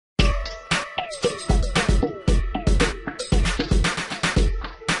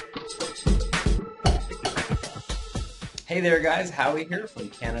Hey there guys, Howie here from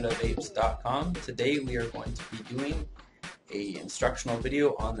CanadaVapes.com. Today we are going to be doing a instructional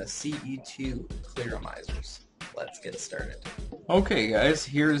video on the CE2 Clearomizers. Let's get started. Okay guys,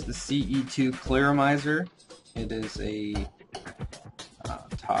 here's the CE2 Clearomizer. It is a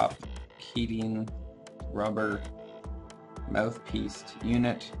top heating rubber mouthpiece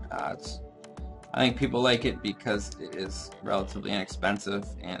unit. I think people like it because it is relatively inexpensive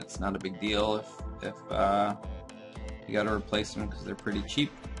and it's not a big deal if you got to replace them because they're pretty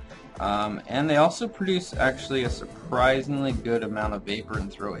cheap. And they also produce actually a surprisingly good amount of vapor and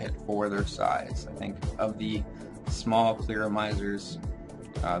throat hit for their size. I think of the small Clearomizers,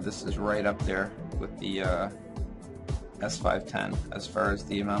 this is right up there with the S510 as far as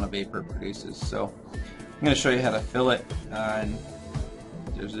the amount of vapor it produces. So I'm going to show you how to fill it, and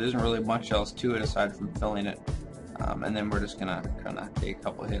there isn't really much else to it aside from filling it, and then we're just going to kind of take a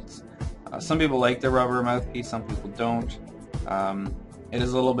couple hits. Some people like the rubber mouthpiece, some people don't. It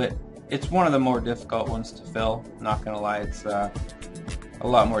is a little bit, it's one of the more difficult ones to fill, not going to lie. It's a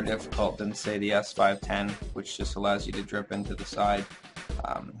lot more difficult than say the S510, which just allows you to drip into the side.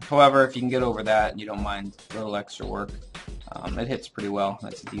 However, if you can get over that and you don't mind a little extra work, it hits pretty well.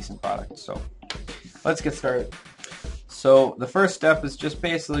 It's a decent product. So let's get started. So the first step is just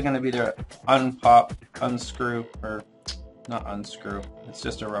basically going to be to unscrew, or not unscrew, it's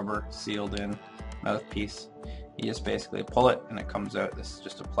just a rubber sealed in mouthpiece. You just basically pull it and it comes out. This is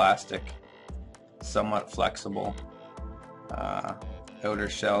just a plastic, somewhat flexible outer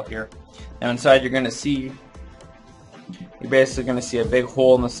shell here. Now inside you're basically going to see a big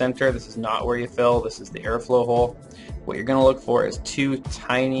hole in the center. This is not where you fill, this is the airflow hole. What you're going to look for is two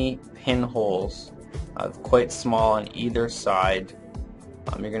tiny pinholes, quite small on either side.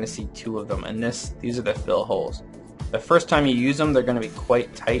 You're going to see two of them, and these are the fill holes. The first time you use them, they're going to be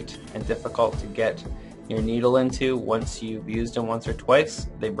quite tight and difficult to get your needle into. Once you've used them once or twice,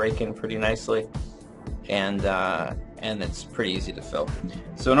 they break in pretty nicely, and it's pretty easy to fill.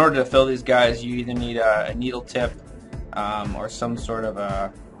 So in order to fill these guys, you either need a needle tip or some sort of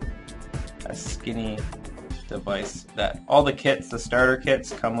a skinny device. That all the kits, the starter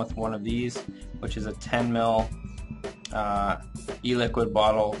kits, come with one of these, which is a 10 ml e-liquid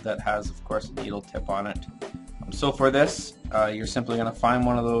bottle that has, of course, a needle tip on it. So for this, you're simply going to find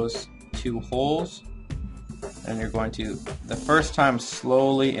one of those two holes, and you're going to, the first time,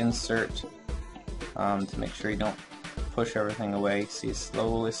 slowly insert to make sure you don't push everything away. So you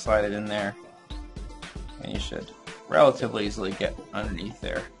slowly slide it in there, and you should relatively easily get underneath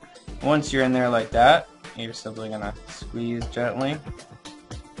there. Once you're in there like that, you're simply going to squeeze gently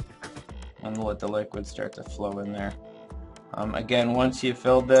and let the liquid start to flow in there. Again, once you've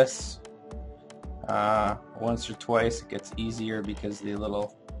filled this, once or twice, it gets easier because the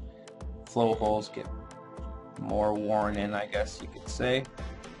little flow holes get more worn in, I guess you could say.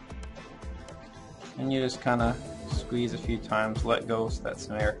 And you just kind of squeeze a few times, let go so that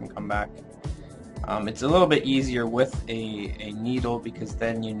some air can come back. It's a little bit easier with a needle because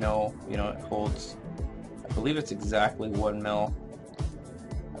then you know it holds, I believe it's exactly 1 mil,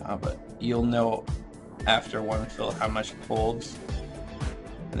 but you'll know after one fill how much it holds.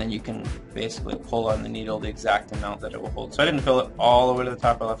 And then you can basically pull on the needle the exact amount that it will hold. So I didn't fill it all the way to the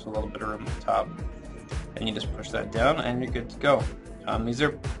top, I left a little bit of room at the top. And you just push that down and you're good to go. These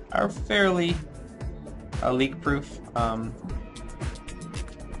are fairly leak proof. I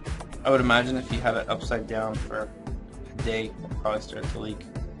would imagine if you have it upside down for a day, it'll probably start to leak.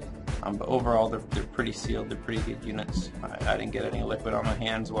 But overall they're pretty sealed, they're pretty good units. I didn't get any liquid on my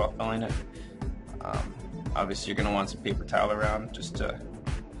hands while filling it. Obviously you're going to want some paper towel around just to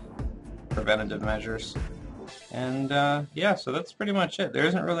preventative measures. And yeah, so that's pretty much it. There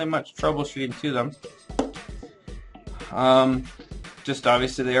isn't really much troubleshooting to them. Just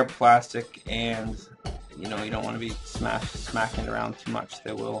obviously they are plastic, and you don't want to be smacking around too much.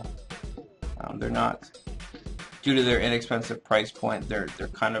 They will. They're not, due to their inexpensive price point, they're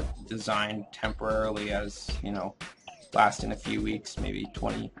kind of designed temporarily as lasting a few weeks, maybe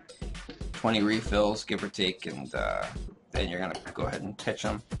 20 refills, give or take, and then you're gonna go ahead and pitch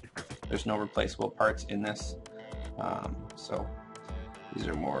them. There's no replaceable parts in this, so these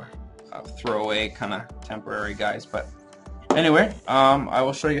are more throwaway kind of temporary guys. But anyway, I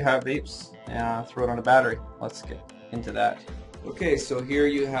will show you how vapes throw it on a battery. Let's get into that. Okay, so here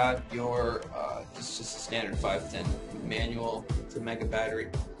you have your just a standard 510 manual. It's a mega battery,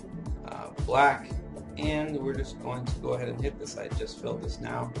 black, and we're just going to go ahead and hit this. I just filled this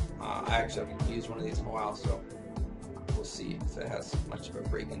now. I actually haven't used one of these in a while, so we'll see if it has much of a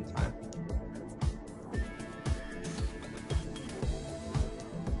break-in time.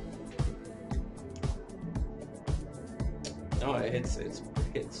 No, it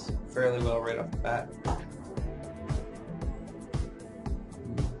hits fairly well right off the bat.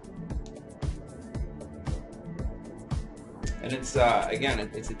 And it's again,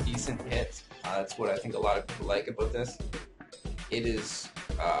 it's a decent hit. That's what I think a lot of people like about this. It is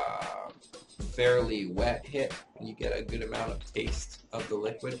fairly wet hit. You get a good amount of taste of the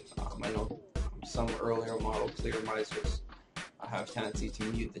liquid. I know some earlier model Clearomizers have tendency to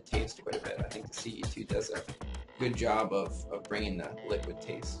mute the taste quite a bit. I think the CE2 does a good job of bringing the liquid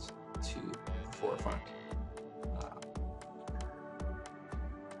taste to the forefront.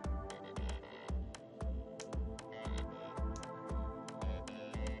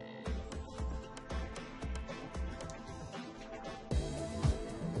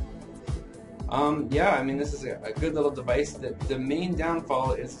 Yeah, I mean, this is a good little device. The main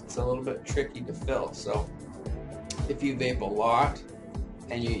downfall is it's a little bit tricky to fill. So if you vape a lot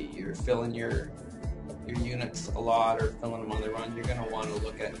and you're filling your units a lot or filling them on the run, you're going to want to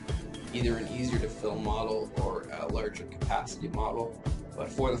look at either an easier to fill model or a larger capacity model. But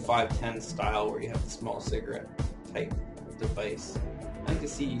for the 510 style where you have the small cigarette type device, I think the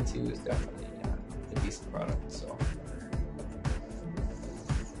CE2 is definitely a decent product. So.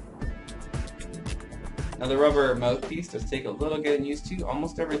 Now the rubber mouthpiece does take a little getting used to.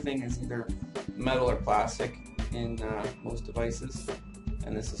 Almost everything is either metal or plastic in most devices,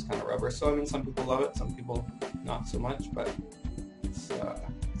 and this is kind of rubber. So I mean, some people love it, some people not so much, but it's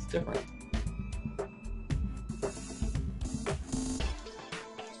different.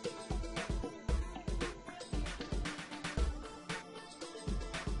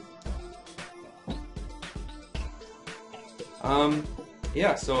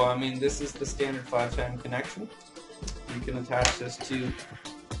 Yeah, so I mean, this is the standard 510 connection. You can attach this to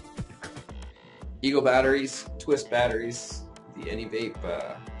Eagle batteries, Twist batteries, the AnyVape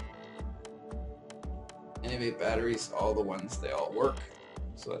batteries, all the ones, they all work.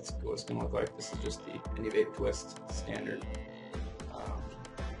 So that's what it's going to look like. This is just the AnyVape Twist standard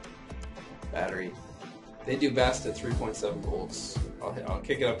battery. They do best at 3.7 volts. I'll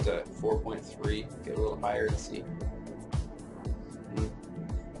kick it up to 4.3, get a little higher and see.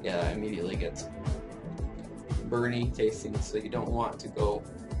 Yeah, that immediately gets burny tasting, so you don't want to go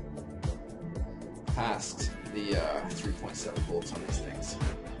past the 3.7 volts on these things.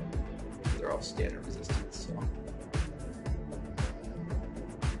 They're all standard resistance. So.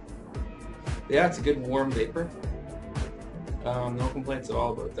 Yeah, it's a good warm vapor. No complaints at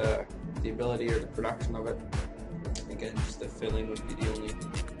all about the ability or the production of it. Again, just the filling would be the only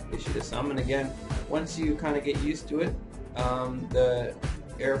issue to some. And again, once you kind of get used to it, the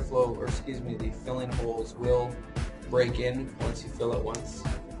airflow, or excuse me, the filling holes will break in once you fill it once,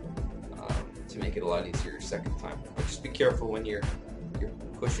 to make it a lot easier second time. But just be careful when you're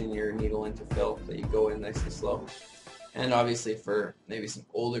pushing your needle into fill, that you go in nice and slow. And obviously for maybe some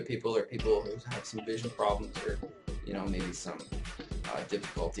older people or people who have some vision problems, or maybe some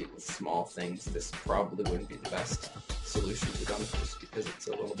difficulty with small things, this probably wouldn't be the best solution to them, just because it's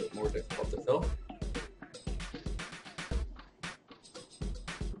a little bit more difficult to fill.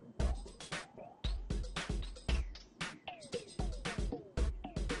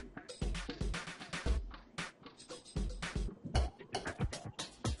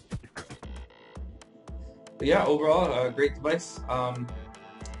 But yeah, overall, a great device. If you have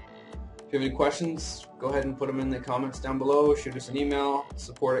any questions, go ahead and put them in the comments down below. Shoot us an email,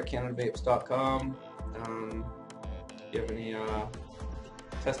 support@canadavapes.com. If you have any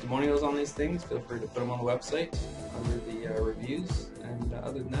testimonials on these things, feel free to put them on the website under the reviews. And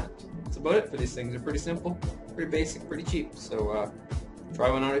other than that, that's about it for these things. They're pretty simple, pretty basic, pretty cheap. So try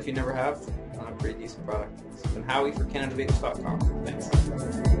one out if you never have. Pretty decent product. It's been Howie for CanadaVapes.com.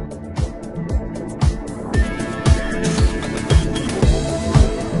 Thanks.